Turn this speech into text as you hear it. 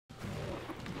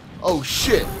Oh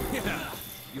shit! Yeah,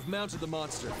 you've mounted the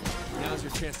monster. Now's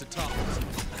your chance to topple it.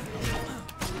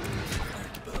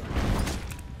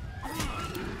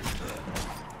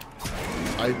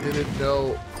 I didn't know.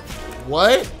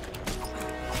 What?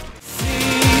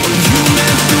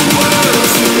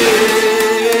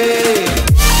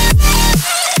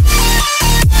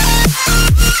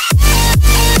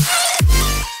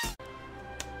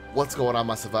 What's going on,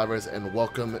 my survivors, and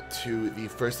welcome to the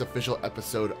first official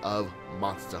episode of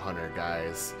Monster Hunter,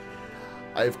 guys.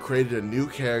 I've created a new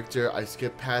character. I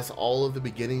skipped past all of the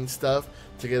beginning stuff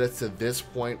to get us to this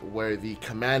point where the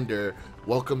commander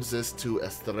welcomes us to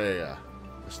Estrella.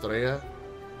 Estrella.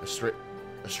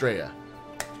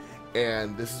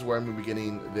 And this is where I'm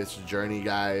beginning this journey,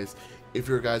 guys. If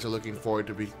you guys are looking forward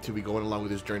to be going along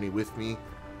with this journey with me,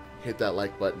 hit that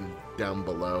like button down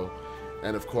below.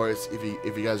 And of course, if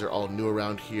you guys are all new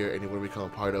around here and you want to become a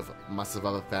part of my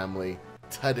survival family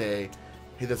today,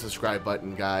 hit the subscribe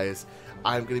button, guys.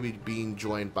 I'm going to be being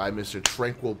joined by Mr.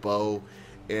 Tranquil Bow,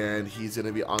 and he's going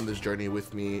to be on this journey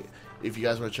with me. If you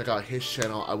guys want to check out his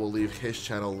channel, I will leave his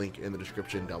channel link in the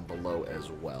description down below as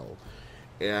well.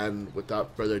 And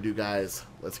without further ado, guys,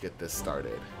 let's get this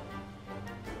started.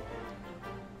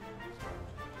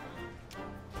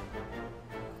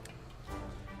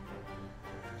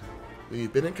 When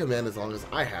you've been in command as long as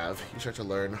I have, you start to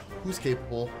learn who's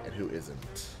capable and who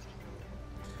isn't.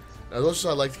 Now, as much as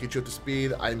I'd like to get you up to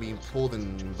speed, I'm being pulled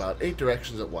in about 8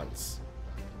 directions at once.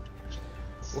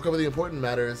 We'll cover the important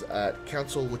matters at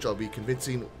council, which I'll be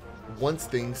convincing once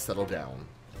things settle down.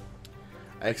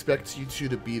 I expect you two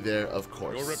to be there, of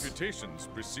course. Your reputations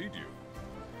precede you.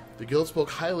 The guild spoke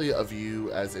highly of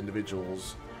you as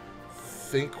individuals.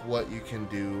 Think what you can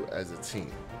do as a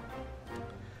team.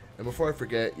 And before I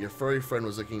forget, your furry friend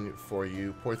was looking for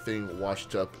you. Poor thing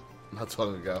washed up not so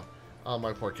long ago. Oh,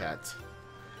 my poor cat.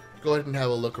 Go ahead and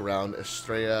have a look around.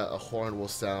 Estrella, a horn will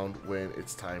sound when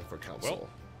it's time for council.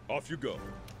 Well, off you go.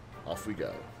 Off we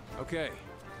go. Okay,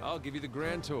 I'll give you the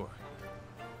grand tour.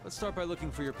 Let's start by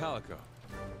looking for your palico.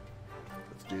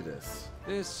 Let's do this.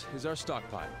 This is our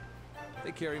stockpile.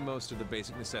 They carry most of the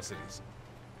basic necessities.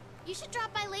 You should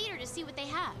drop by later to see what they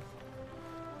have.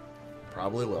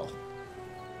 Probably will.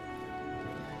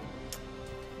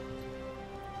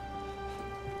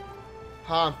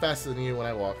 Ha, I'm faster than you when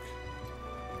I walk.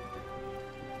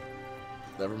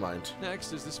 Never mind.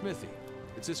 Next is the smithy.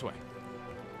 It's this way.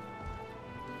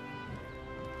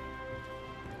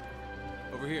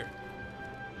 Over here.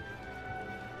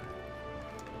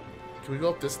 Can we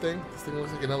go up this thing? This thing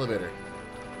looks like an elevator.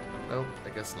 Nope, I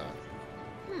guess not.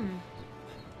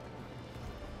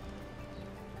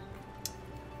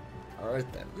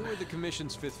 Alright then. You were the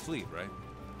Commission's 5th Fleet, right?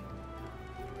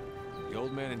 The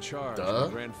old man in charge, Duh.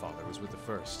 my grandfather, was with the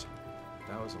 1st.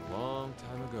 That was a long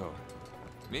time ago.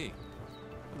 Me?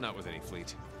 I'm not with any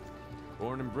fleet.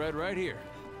 Born and bred right here.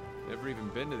 Never even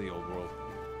been to the old world.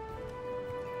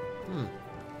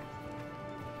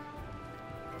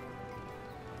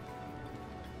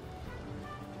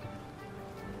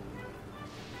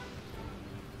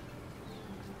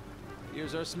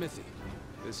 Here's our smithy.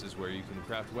 This is where you can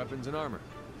craft weapons and armor.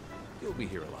 You'll be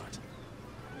here a lot.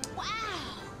 Wow!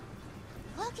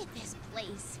 Look at this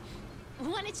place.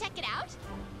 Want to check it out?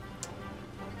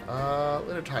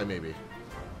 Later time maybe.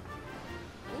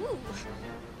 Ooh,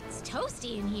 it's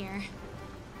toasty in here.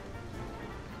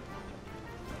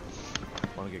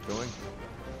 Want to get going?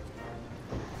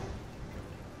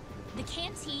 The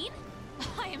canteen?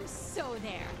 I am so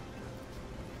there.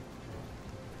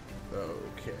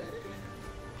 Okay.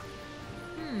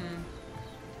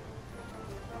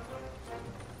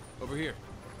 Over here.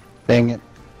 Dang it.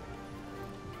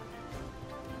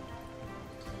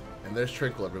 And there's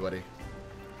Tranquil, everybody.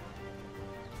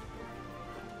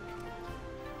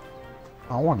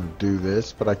 I want to do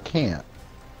this, but I can't.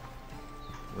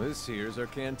 This here's our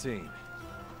canteen.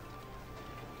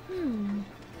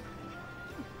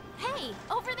 Hey,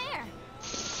 over there.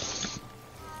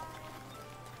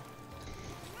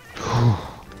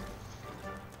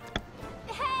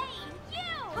 Hey,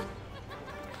 you!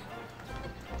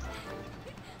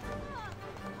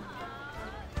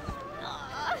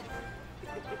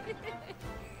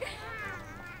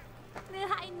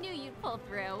 I knew you'd pull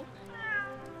through.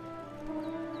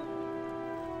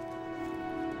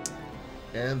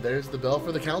 And there's the bell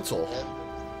for the council.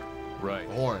 Right.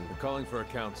 Horn. We're calling for a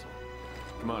council.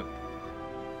 Come on.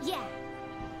 Yeah.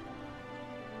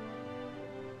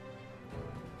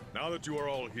 Now that you are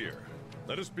all here,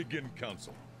 let us begin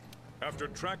council. After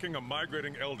tracking a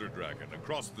migrating elder dragon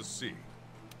across the sea,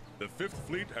 the 5th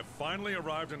Fleet have finally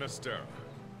arrived in Astera.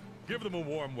 Give them a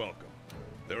warm welcome.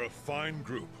 They're a fine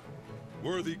group.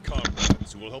 Worthy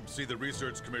comrades who will help see the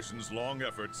Research Commission's long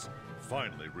efforts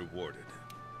finally rewarded.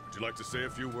 Would you like to say a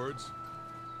few words?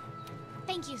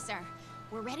 Thank you, sir.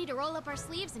 We're ready to roll up our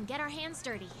sleeves and get our hands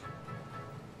dirty.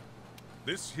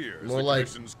 This here is More the like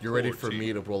Commission's you're ready core for team.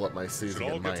 me to roll up my sleeves Should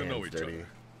and all get my get to know hands each dirty. other.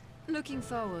 Looking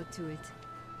forward to it.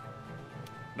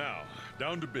 Now,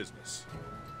 down to business.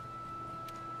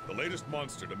 The latest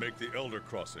monster to make the Elder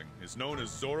Crossing is known as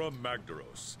Zora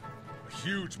Magdaros, a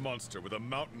huge monster with a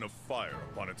mountain of fire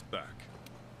upon its back.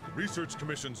 The Research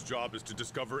Commission's job is to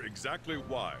discover exactly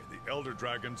why the Elder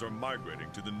Dragons are migrating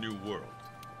to the New World.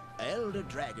 Elder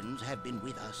dragons have been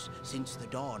with us since the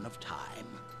dawn of time.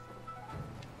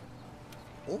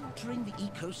 Altering the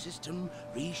ecosystem,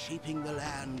 reshaping the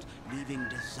land, leaving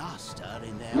disaster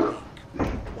in their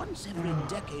wake. Once every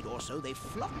decade or so, they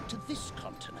flock to this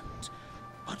continent.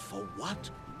 But for what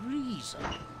reason?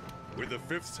 With the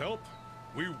Fifth's help,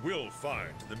 we will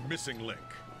find the missing link.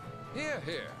 Here,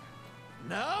 here.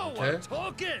 Now Okay. we're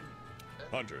talking!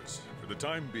 Hunters, for the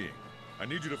time being, I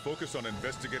need you to focus on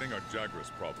investigating our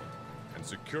Jagras problem and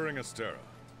securing Astera.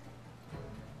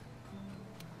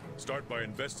 Start by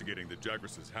investigating the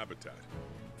Jagras' habitat.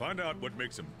 Find out what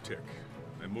makes them tick,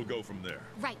 and we'll go from there.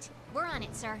 Right. We're on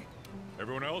it, sir.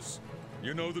 Everyone else,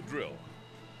 you know the drill.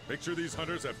 Make sure these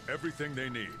hunters have everything they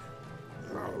need.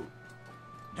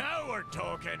 Now we're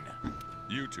talking!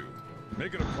 You two,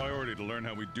 make it a priority to learn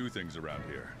how we do things around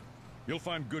here. You'll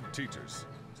find good teachers,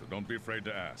 so don't be afraid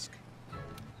to ask.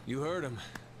 You heard him.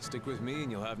 Stick with me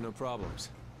and you'll have no problems.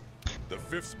 The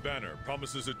Fifth's banner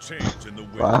promises a change in the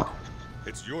wind. Wow.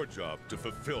 It's your job to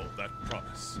fulfill that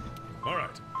promise. All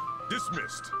right,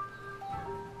 dismissed.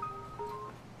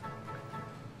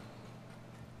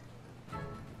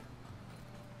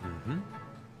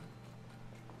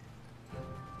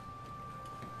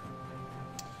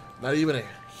 Not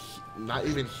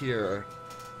even here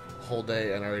a whole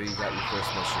day and already got your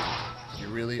first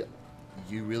mission.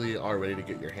 You really are ready to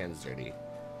get your hands dirty.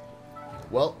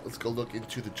 Well, let's go look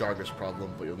into the Jagras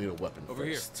problem, but you'll need a weapon Over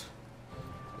here. first.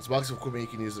 This box of equipment you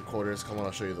can use at quarters. Come on,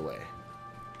 I'll show you the way.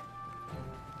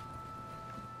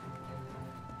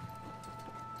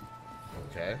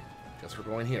 Okay, guess we're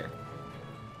going here.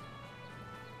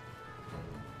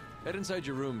 Head inside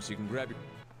your room so you can grab your...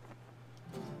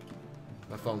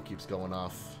 My phone keeps going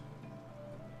off.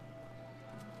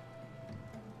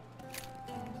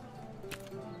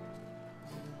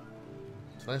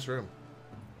 It's a nice room.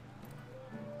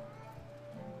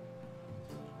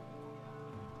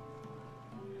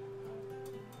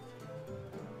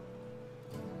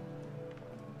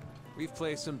 We've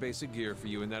placed some basic gear for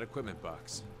you in that equipment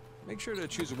box. Make sure to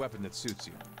choose a weapon that suits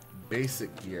you.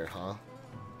 Basic gear, huh?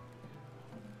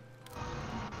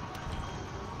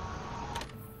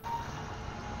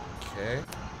 Okay.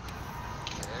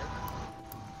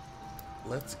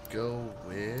 Let's go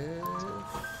with...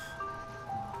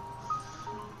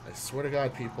 I swear to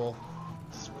God, people.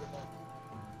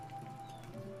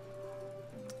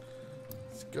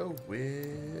 Let's go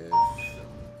with...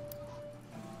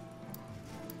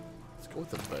 Let's go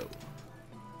with the bow.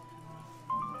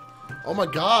 Oh my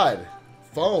God!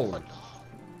 Phone!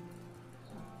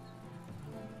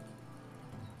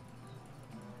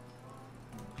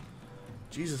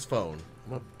 Jesus, phone.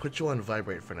 I'm gonna put you on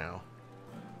vibrate for now.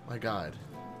 My God.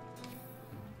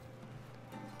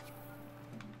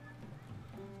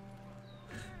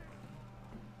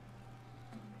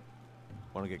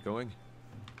 Want to get going?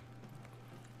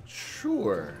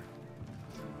 Sure.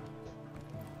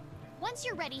 Once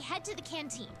you're ready, head to the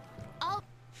canteen. I'll...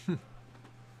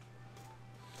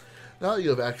 Now that you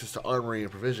have access to armory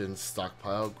and provisions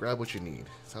stockpile, grab what you need.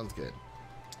 Sounds good.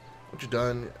 Once you're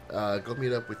done, go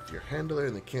meet up with your handler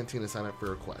in the canteen and sign up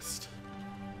for a quest.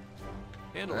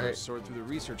 Handlers Alright. sort through the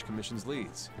Research Commission's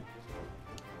leads.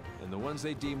 And the ones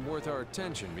they deem worth our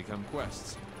attention become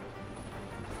quests.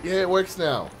 Yeah, it works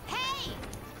now. Hey!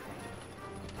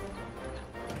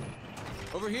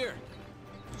 Over here!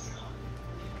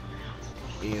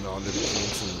 In onto the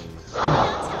canteen.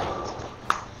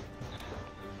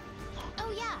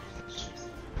 Oh, yeah.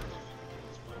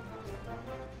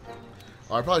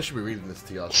 Oh, I probably should be reading this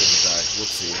to y'all, shouldn't I?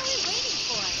 Whoopsie. What are we waiting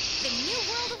for? The new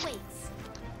world awaits.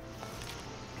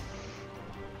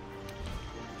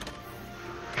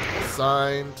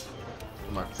 Assigned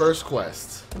for my first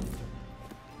quest.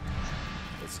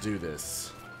 Let's do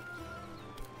this.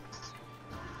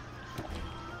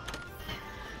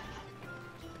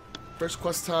 First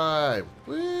quest time!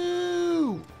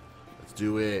 Woo! Let's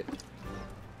do it.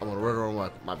 I'm gonna run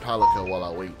around my palico while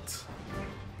I wait.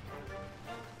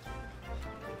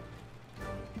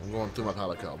 I'm going through my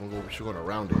palico. I'm going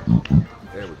around it.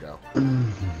 There we go.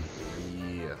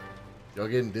 Yeah. Y'all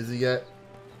getting dizzy yet?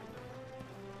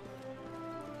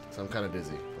 So I'm kind of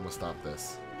dizzy. I'm gonna stop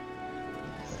this.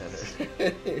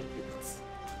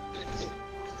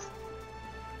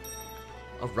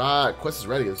 All right, quest is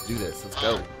ready. Let's do this. Let's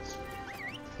go.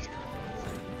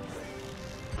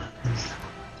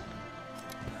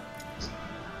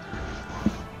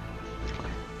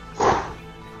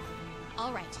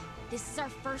 All right, this is our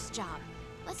first job.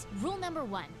 Rule number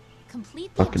 1.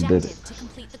 Complete the Fucking did objective it. to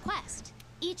complete the quest.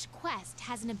 Each quest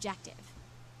has an objective.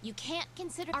 You can't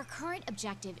consider our current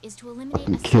objective is to eliminate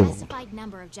a Kill 'em. specified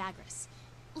number of Jagras.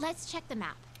 Let's check the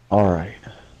map. Alright.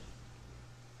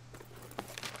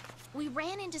 We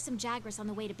ran into some Jagras on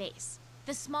the way to base.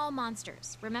 The small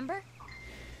monsters, remember?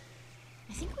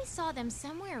 I think we saw them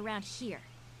somewhere around here.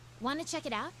 Want to check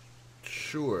it out?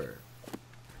 Sure.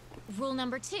 Rule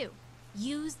number 2.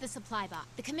 Use the supply box.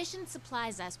 The commission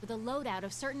supplies us with a loadout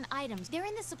of certain items. They're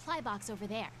in the supply box over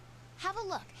there. Have a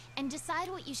look and decide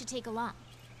what you should take along.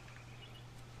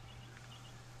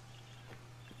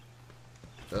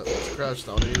 Oh, it's crouched.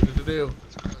 All I needed to do.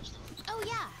 Oh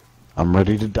yeah. I'm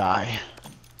ready to die.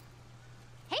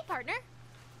 Hey partner.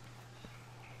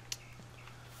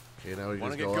 Okay, now we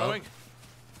Want just to go get going?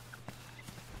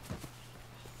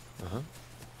 up.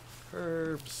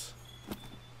 Herbs.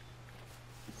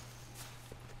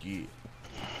 Yeah. Here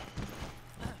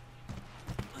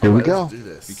we Alright, go. let's do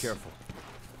this. Be careful.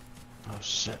 Oh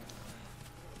shit.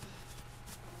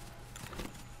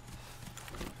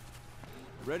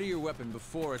 Ready your weapon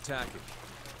before attacking.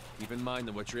 Keep in mind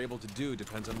that what you're able to do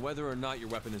depends on whether or not your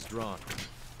weapon is drawn.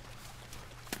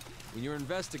 When you're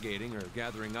investigating or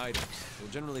gathering items,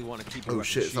 you'll generally want to keep your Oh weapon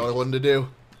shit, that's all I sheathed. wanted to do.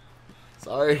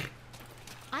 Sorry.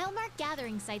 I'll mark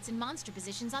gathering sites and monster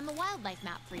positions on the wildlife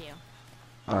map for you. You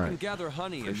can Alright. gather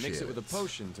honey and mix Appreciate it with a it.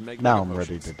 potion to make Now mega I'm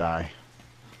ready potions. to die.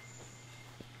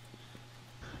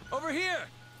 Over here!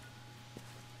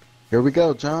 Here we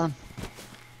go, John.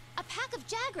 A pack of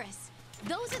Jagras.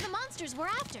 Those are the monsters we're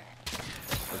after.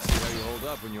 Let's see how you hold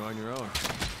up when you're on your own.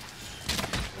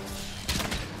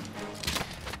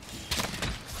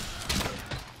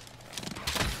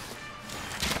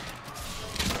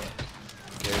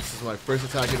 Okay, this is my first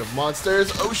attacking of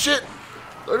monsters. Oh shit!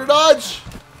 Learn to dodge!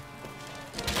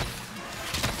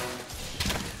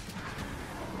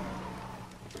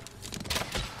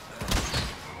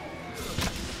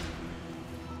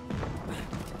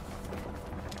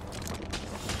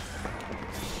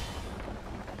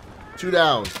 Two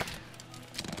down.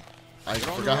 I You're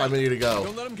on the forgot how right. many to go.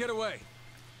 Don't let them get away.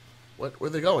 Where are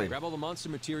they going? Grab all the monster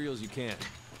materials you can.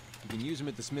 You can use them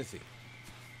at the smithy.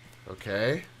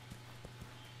 Okay.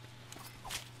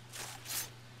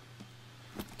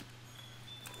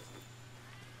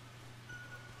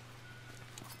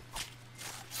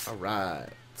 All right.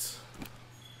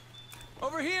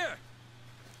 Over here!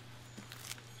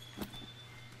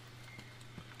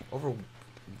 Over.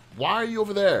 Why are you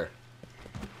over there?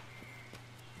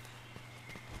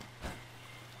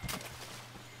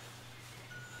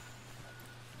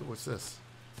 Ooh, what's this?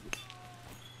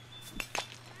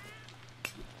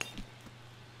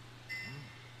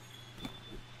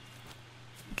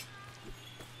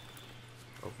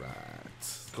 All right.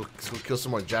 Let's go kill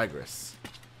some more Jagras.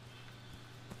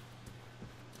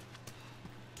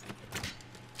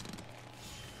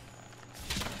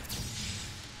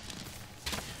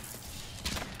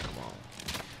 Come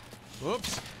on.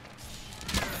 Whoops.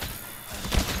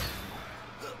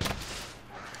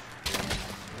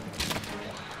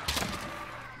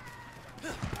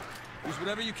 Use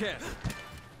whatever you can.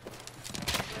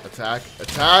 Attack!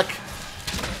 Attack!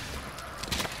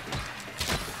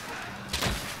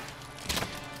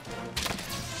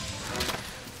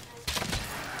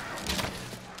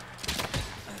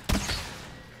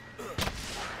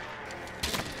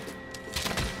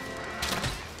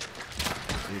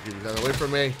 You get that away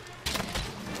from me.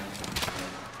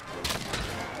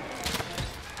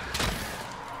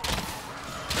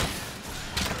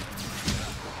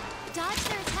 Dodge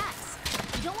their attacks.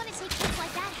 You don't want to take hits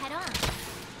like that head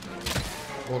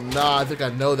on. Well, nah, I think I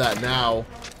know that now.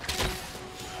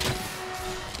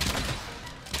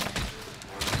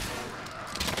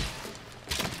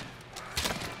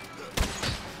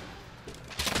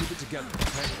 Keep it together,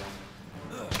 okay?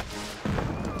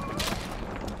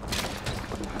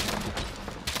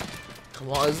 Come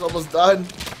on, it's almost done.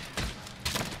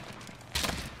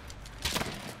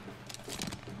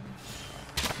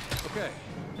 Okay.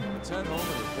 Let's head home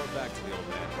and report back to the old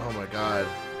man. Oh my god.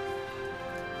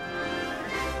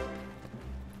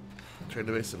 Turn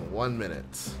to base in 1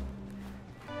 minute.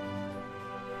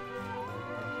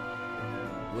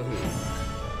 Woohoo.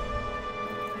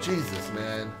 Jesus,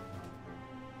 man.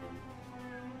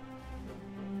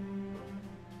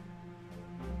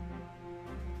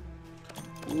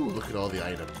 Ooh, look at all the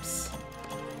items.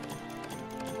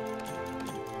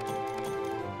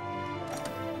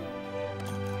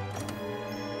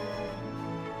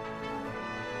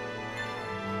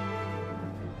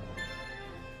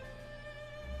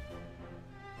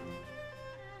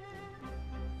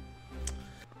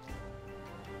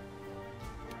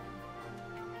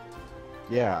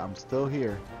 Yeah, I'm still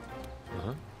here.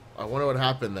 I wonder what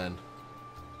happened then.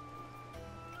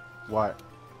 What?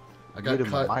 I got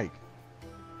Muted my cut. mic.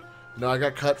 No, I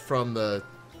got cut from the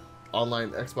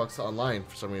online Xbox Online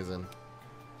for some reason.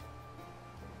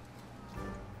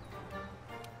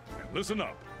 And listen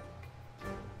up.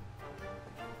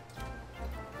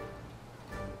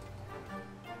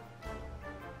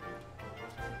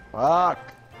 Fuck.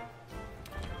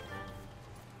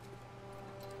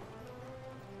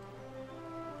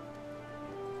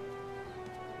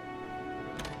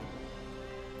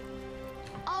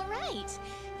 All right.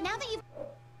 Now that you've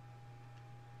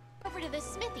over to the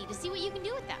smithy to see what you can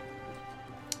do with them.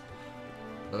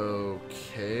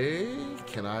 Okay,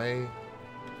 can I?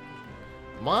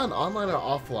 Am I on online or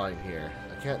offline here?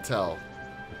 I can't tell.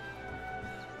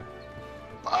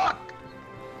 Fuck.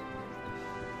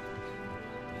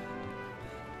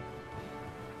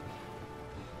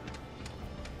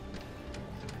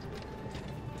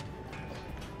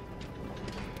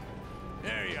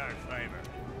 There you are, Flavor.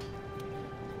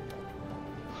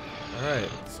 Alright,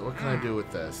 so what can I do with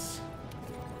this?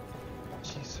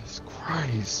 Jesus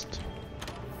Christ.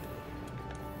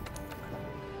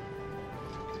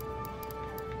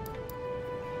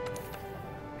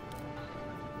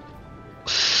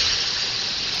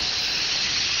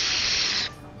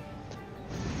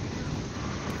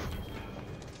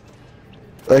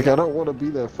 Like, I don't want to be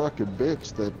that fucking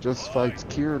bitch that just fights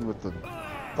Kieran with the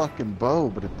fucking bow,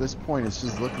 but at this point it's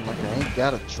just looking like I ain't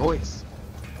got a choice.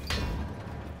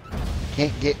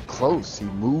 Can't get close. He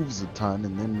moves a ton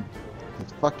and then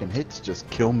his fucking hits just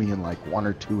kill me in like 1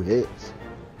 or 2 hits.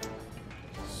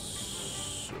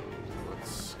 So,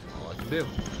 that's all I can do.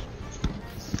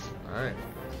 Alright.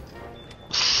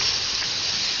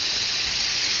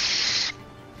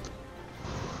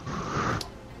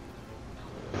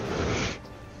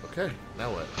 Okay, now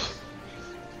what?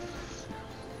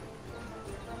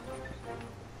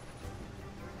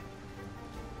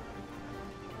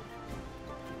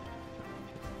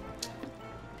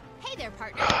 Hey there,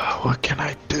 partner. What can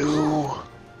I do?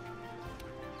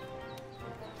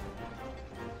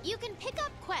 You can pick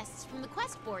up quests from the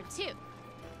quest board too.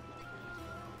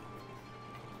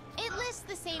 It lists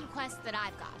the same quests that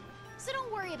I've got, so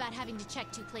don't worry about having to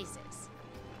check 2 places.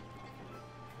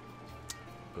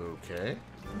 Okay.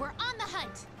 We're on the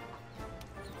hunt.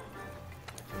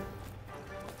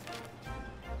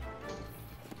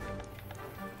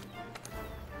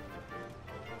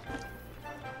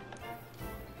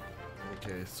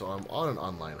 Okay, so I'm on an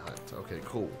online hunt. Okay,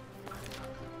 cool.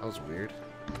 That was weird.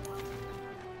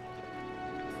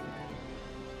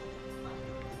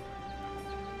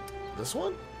 This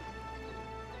one?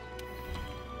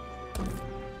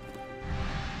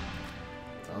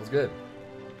 Sounds good.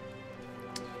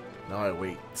 Now I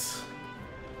wait.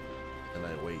 And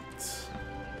I wait.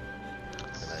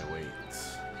 And I wait.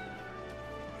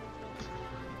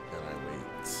 And I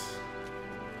wait.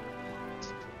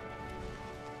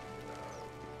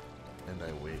 And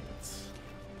I wait.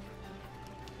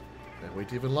 And I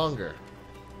wait even longer.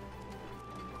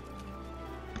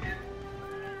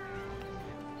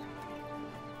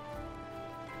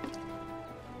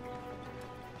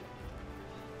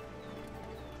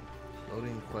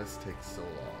 Loading quest takes so long.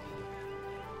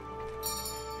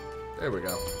 There we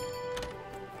go.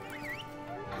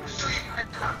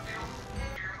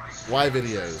 Why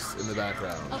videos in the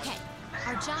background? Okay,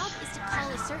 our job is to call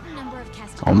a certain number of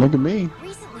customers. Oh, look at me.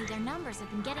 Recently, their numbers have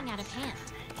been getting out of hand.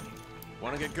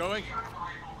 Want to get going?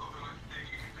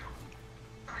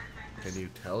 Can you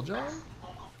tell, John?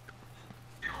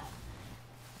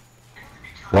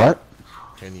 What?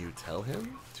 Can you tell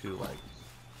him to, like,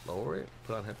 lower it?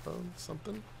 Put on headphones?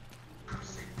 Something?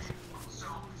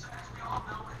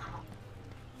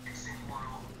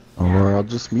 Or I'll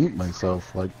just mute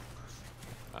myself, like,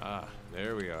 Ah,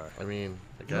 there we are. I mean,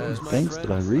 I Those, guess. my Thanks friend,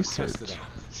 that I are researched. tested out.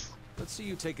 Let's see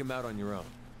you take him out on your own.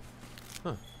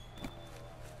 Huh.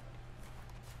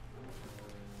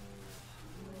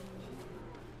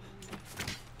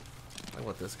 I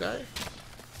want this guy?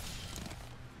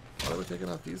 What are we taking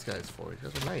out these guys for? These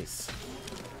guys are nice.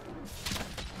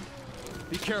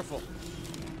 Be careful.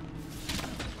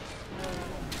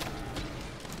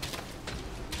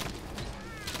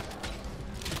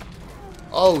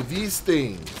 Oh, these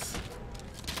things.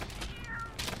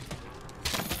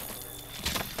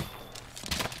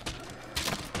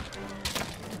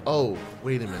 Oh,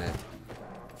 wait a minute.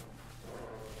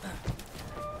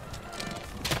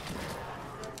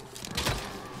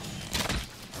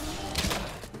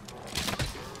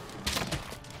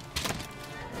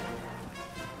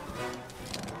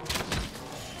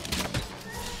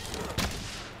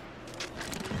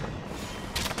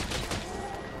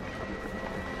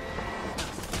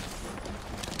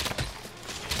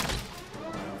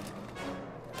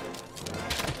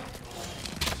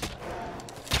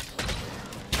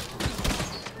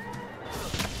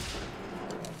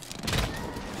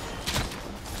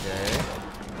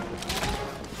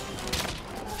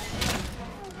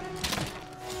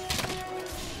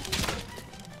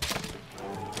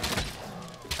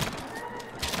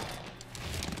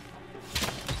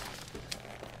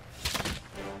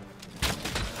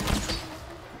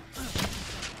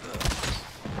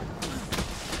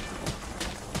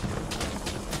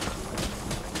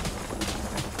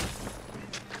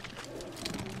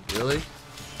 Really?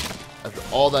 After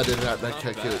all that didn't happen, that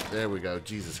can't kill it. There we go.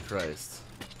 Jesus Christ.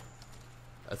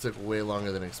 That took way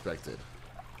longer than expected.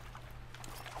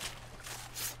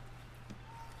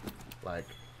 Like,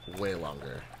 way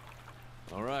longer.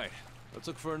 All right, let's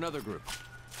look for another group.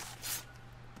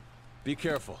 Be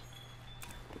careful.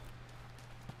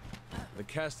 The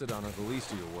Castodon are the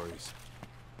least of your worries.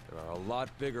 There are a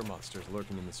lot bigger monsters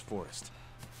lurking in this forest.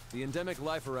 The endemic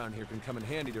life around here can come in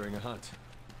handy during a hunt.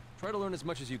 Try to learn as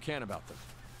much as you can about them.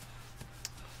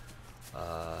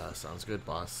 Sounds good,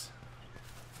 boss.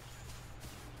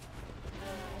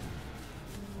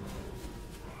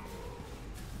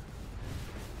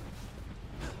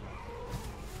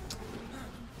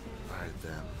 Alright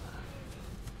then.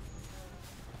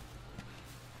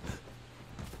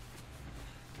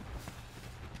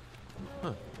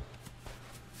 Huh.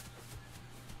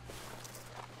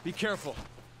 Be careful.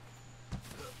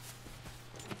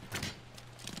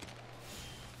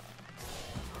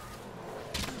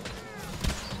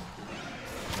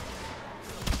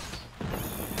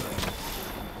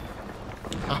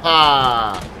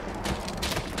 Haha!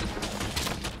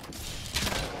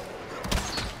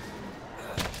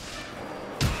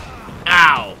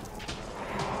 Ow!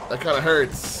 That kind of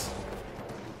hurts.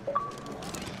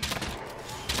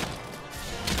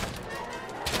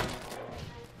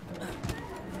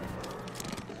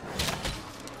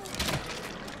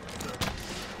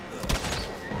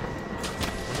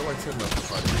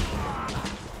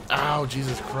 Ow,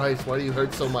 Jesus Christ, why do you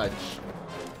hurt so much?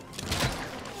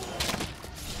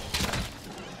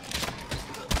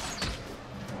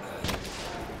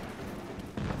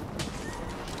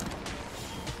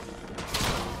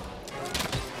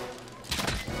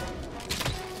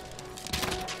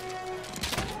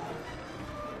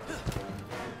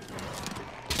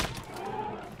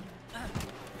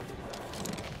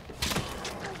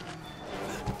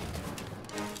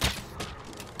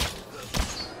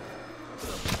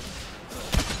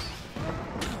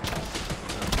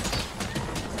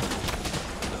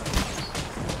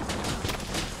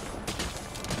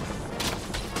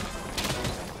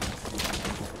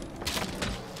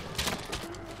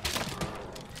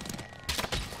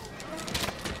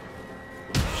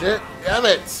 Shit, damn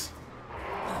it!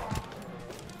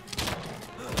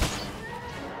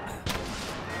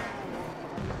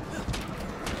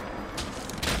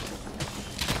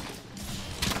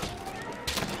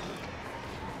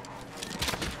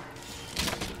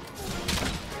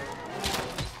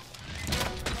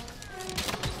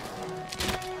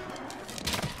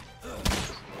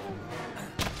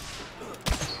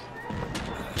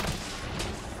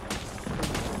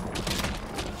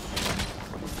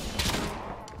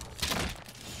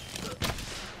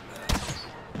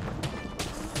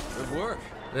 Work.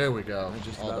 There we go. That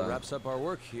just All about done. wraps up our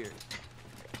work here.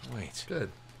 Wait.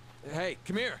 Good. Hey,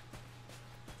 come here.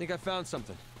 I think I found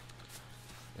something.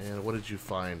 And what did you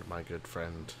find, my good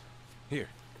friend? Here.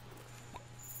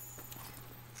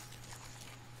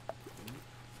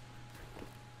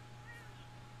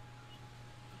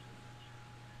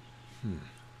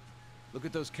 Look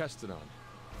at those Castodon.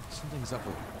 Something's up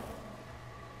with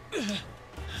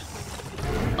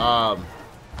them.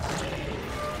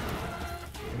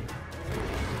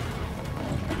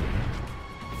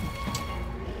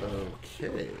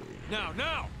 Okay.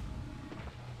 Now!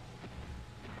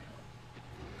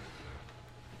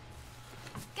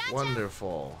 Gotcha.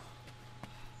 Wonderful.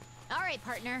 All right,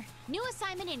 partner. New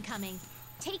assignment incoming.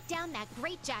 Take down that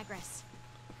Great Jagras.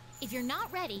 If you're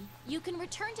not ready, you can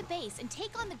return to base and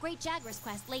take on the Great Jagras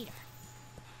quest later.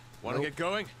 Want to Nope. get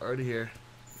going? Already here.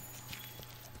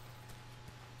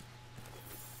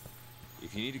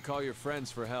 If you need to call your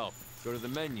friends for help, go to the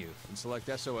menu and select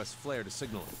SOS Flare to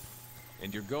signal them.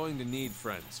 And you're going to need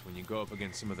friends when you go up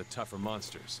against some of the tougher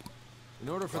monsters. In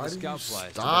order for the scout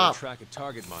flies to better track a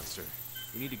target monster,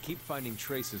 we need to keep finding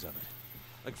traces of it.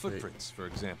 Like footprints, for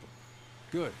example.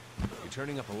 Good. You're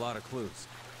turning up a lot of clues.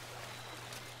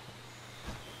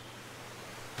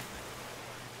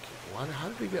 How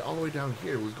did we get all the way down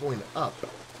here? It was going up.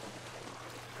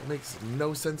 It makes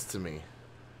no sense to me.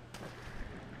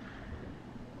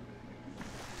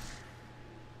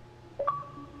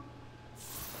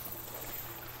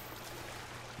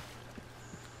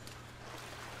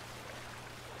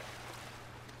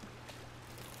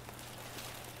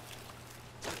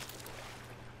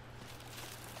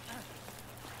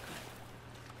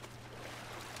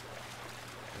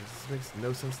 This makes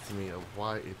no sense to me of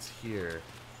why it's here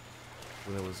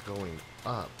when it was going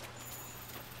up.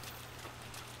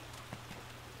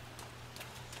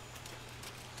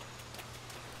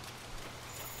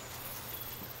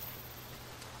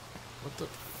 What the?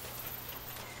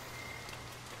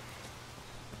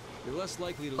 You're less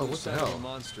likely to lose sight of a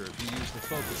monster if you use the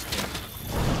focus camera.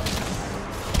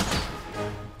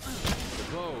 The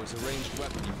bow is a ranged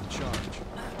weapon you can charge.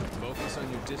 Focus on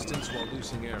your distance while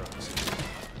loosing arrows.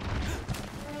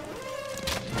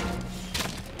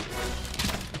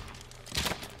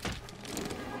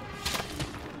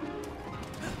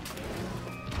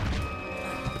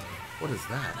 What is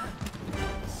that?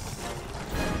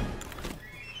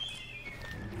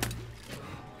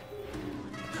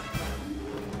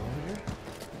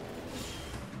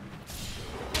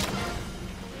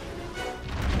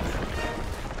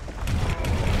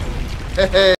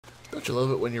 Hey! Don't you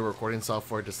love it when your recording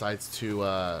software decides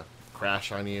to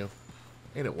crash on you?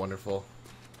 Ain't it wonderful?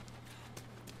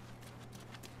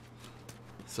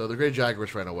 So the Grey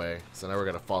Jaguars ran away, so now we're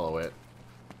gonna follow it.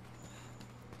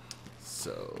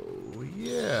 So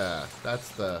yeah, that's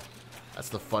the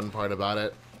fun part about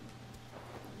it.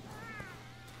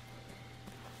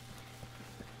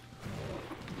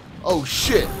 Oh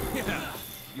shit! Yeah,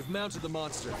 you've mounted the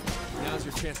monster. Now's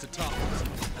your chance to topple it.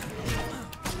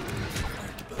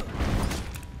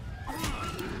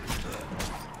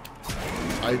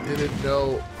 I didn't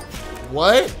know.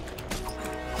 What?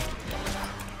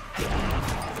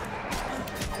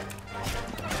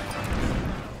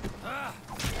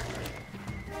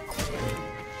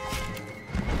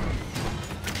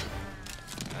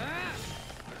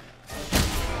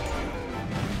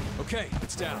 Okay,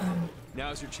 it's down.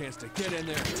 Now's your chance to get in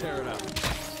there and tear it up.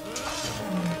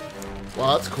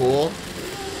 Wow, that's cool.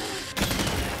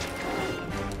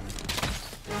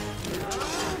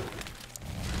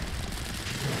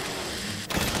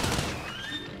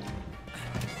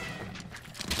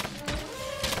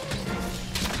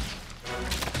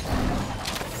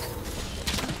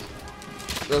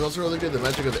 It was also really good, the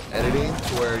magic of the editing,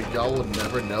 to where y'all will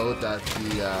never know that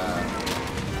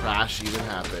the crash even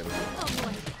happened. Oh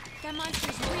boy, that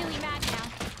monster's really mad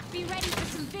now. Be ready for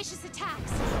some vicious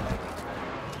attacks.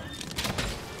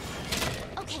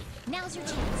 Okay, now's your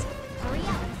chance. Hurry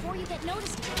up before you get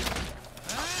noticed.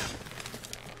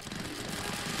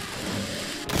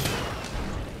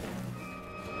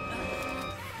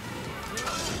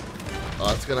 Oh,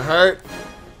 that's gonna hurt.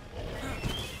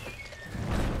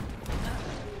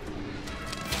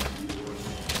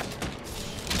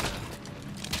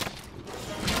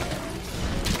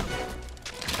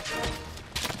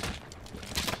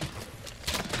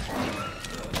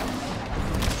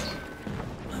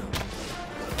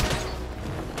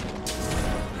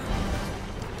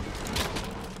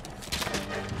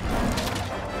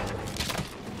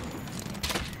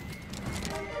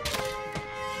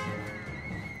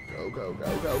 Go, go,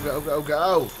 go, go, go,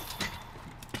 go!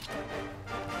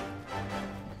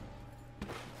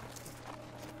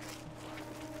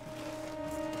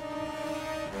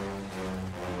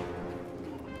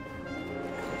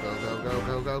 Go, go, go,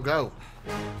 go, go, go!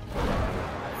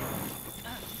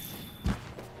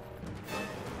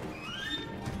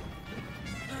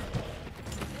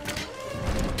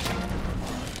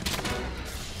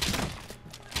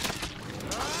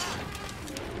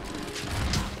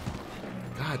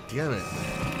 God damn it.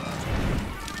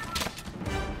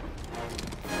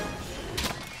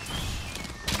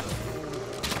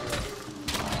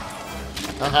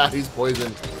 Haha, he's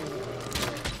poisoned.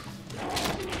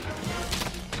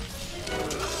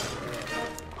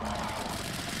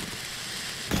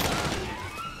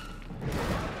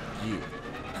 You.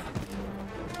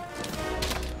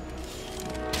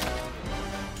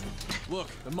 Look,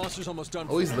 the monster's almost done.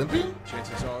 Oh, he's limping?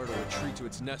 Chances are it'll retreat to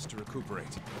its nest to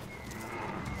recuperate.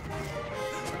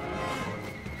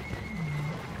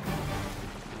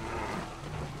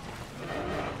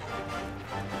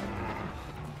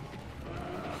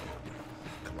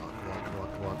 Come on, come on, come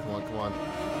on.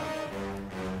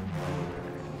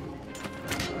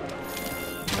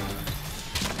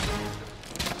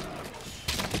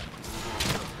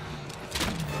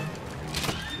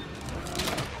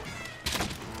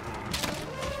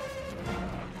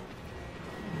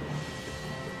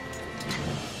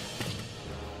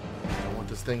 I want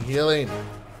this thing healing.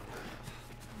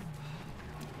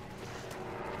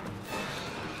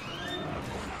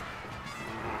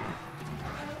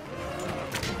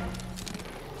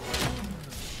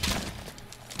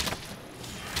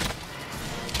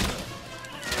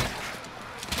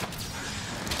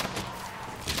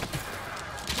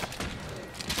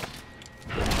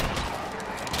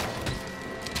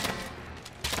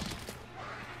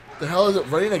 The hell is it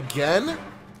running again?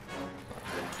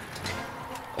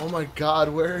 Oh my god,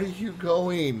 where are you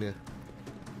going?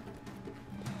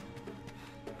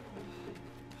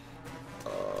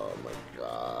 Oh my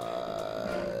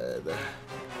god.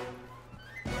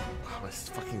 Oh, my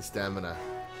fucking stamina.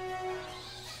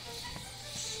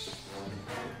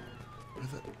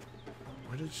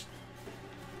 Where did she...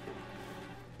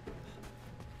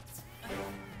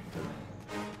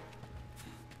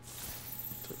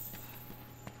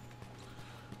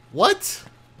 What?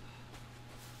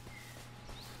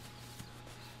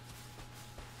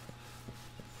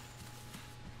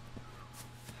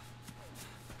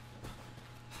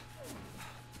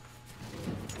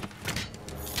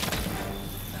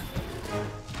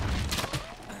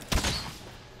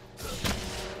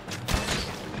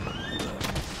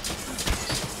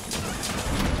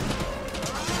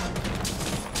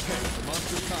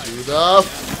 To the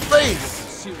face!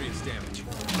 Serious damage.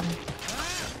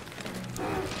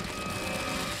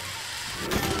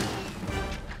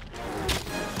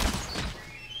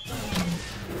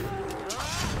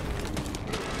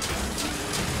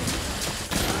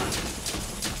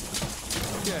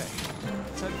 Okay,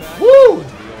 let's head back. Woo! To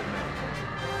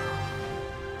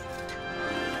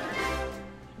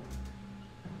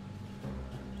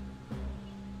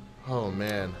the old man. Oh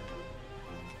man.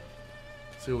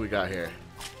 Let's see what we got here.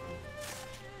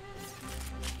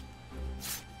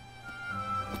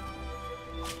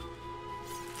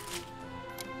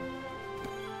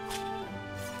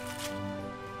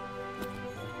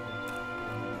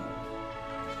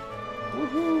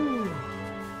 Woohoo!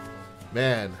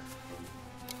 Man.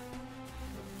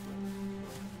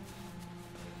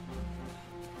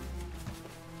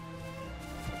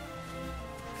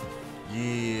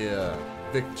 Yeah.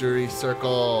 Victory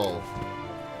circle.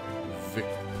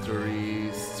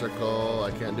 Victory circle.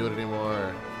 I can't do it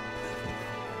anymore.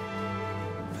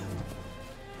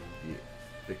 Yeah.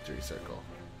 Victory circle.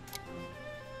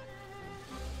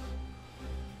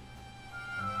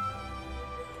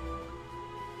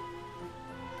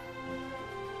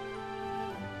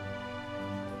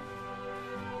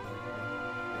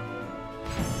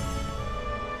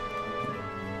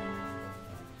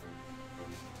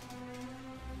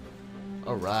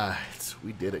 Alright,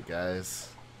 we did it, guys.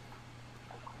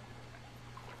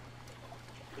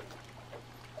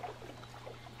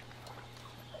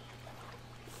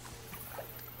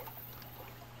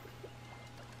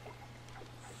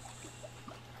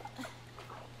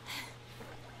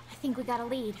 I think we got a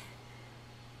lead.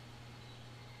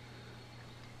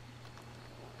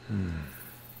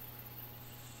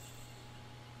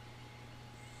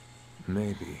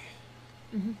 Maybe.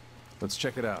 Let's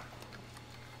check it out.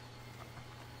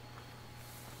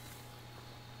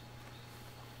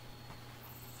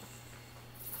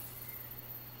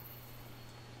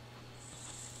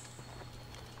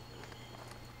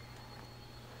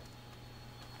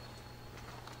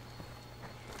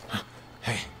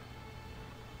 Hey.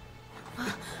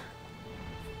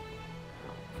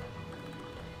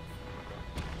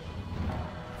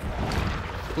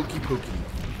 Pokey pokey.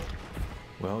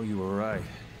 Well, you were right.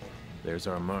 There's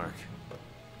our mark.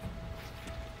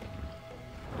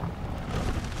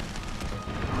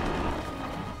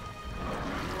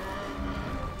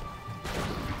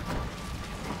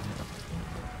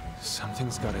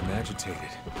 Something's got him agitated.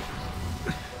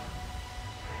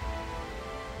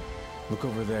 Look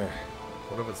over there.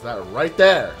 What if it's that right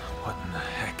there? What in the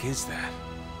heck is that?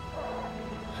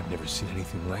 I've never seen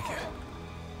anything like it.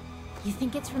 You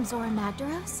think it's from Zora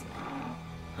Magdaros?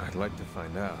 I'd like to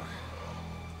find out.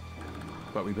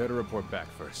 But we better report back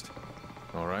first.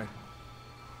 All right?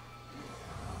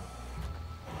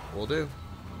 Will do.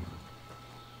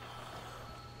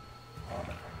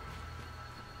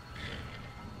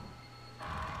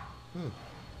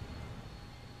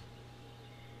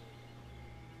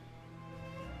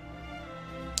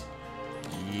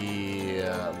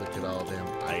 Yeah, look at all them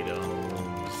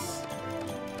items.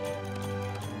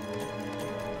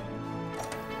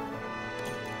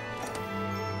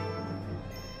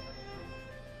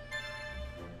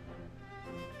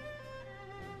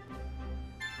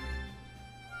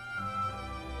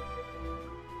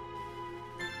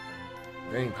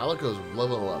 Dang, Palico's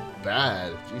leveling up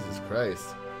bad. Jesus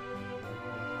Christ.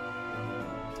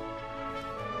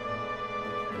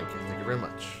 Thank you very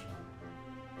much.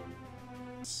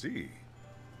 Let's see.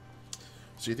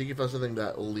 So you think you found something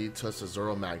that will lead to us to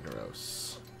Zora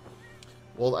Magdaros?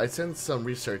 Well, I sent some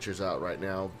researchers out right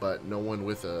now, but no one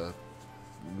with a,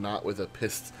 not with a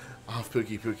pissed off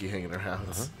Pookie hanging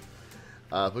around.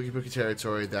 Pookie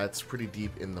territory that's pretty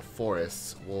deep in the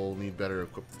forests. We'll need better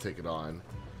equipped to take it on.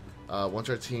 Once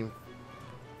our team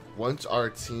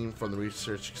from the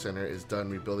research center is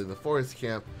done rebuilding the forest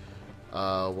camp,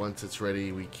 once it's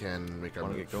ready, we can make our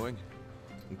move. Get going?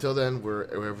 Until then, we're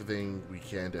everything we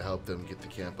can to help them get the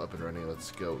camp up and running.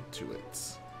 Let's go to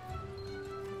it.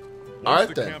 Once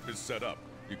the camp is set up,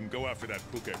 you can go after that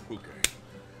Puke.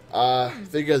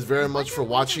 Thank you guys very much for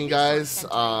watching, guys.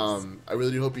 I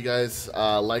really do hope you guys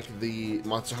like the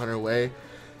Monster Hunter way.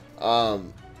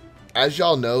 As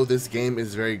y'all know, this game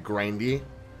is very grindy.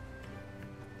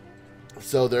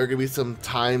 So there are going to be some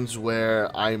times where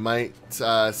I might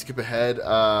skip ahead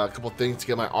a couple things to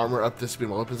get my armor up to speed,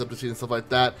 my weapons up to speed, and stuff like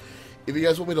that. If you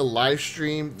guys want me to live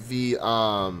stream the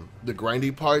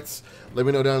grindy parts, let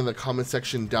me know down in the comment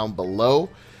section down below.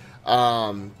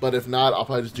 But if not, I'll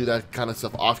probably just do that kind of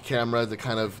stuff off camera to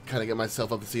kind of get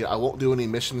myself up to speed. I won't do any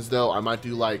missions though. I might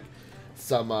do like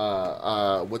some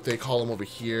what they call them over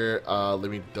here.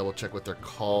 Let me double check what they're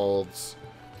called.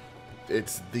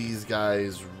 It's these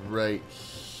guys right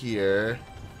here,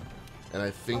 and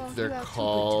I think they're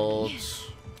called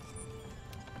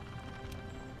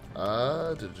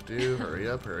hurry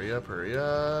up.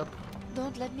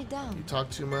 Don't let me down. You talk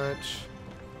too much.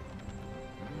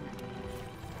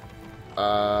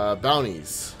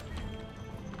 Bounties.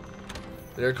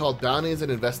 They're called bounties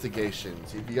and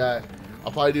investigations. If you got,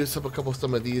 I'll probably do some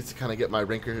of these to kind of get my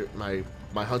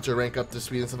my hunter rank up to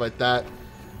speed and stuff like that.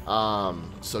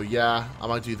 So yeah, I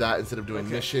might do that instead of doing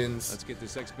missions. Let's get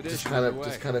this expedition just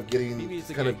kind of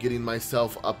getting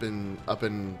myself up in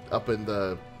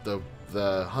the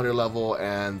hunter level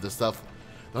and the stuff,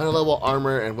 the hunter level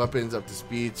armor and weapons up to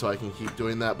speed, so I can keep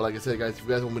doing that. But like I said, guys, if you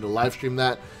guys want me to live stream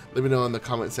that, let me know in the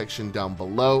comment section down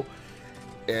below,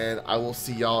 and I will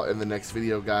see y'all in the next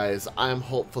video, guys. I'm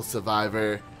Hopeful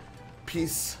Survivor.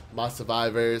 Peace, my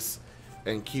survivors,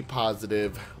 and keep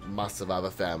positive, my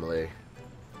survivor family.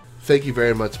 Thank you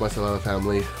very much, my survivor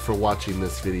family, for watching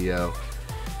this video.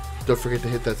 Don't forget to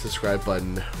hit that subscribe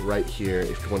button right here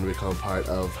if you want to become part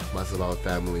of my survivor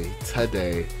family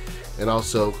today. And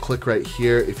also click right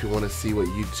here if you want to see what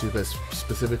YouTube has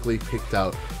specifically picked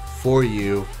out for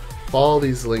you. Follow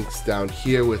these links down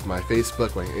here with my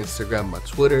Facebook, my Instagram, my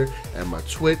Twitter, and my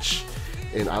Twitch.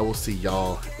 And I will see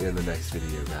y'all in the next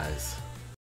video, guys.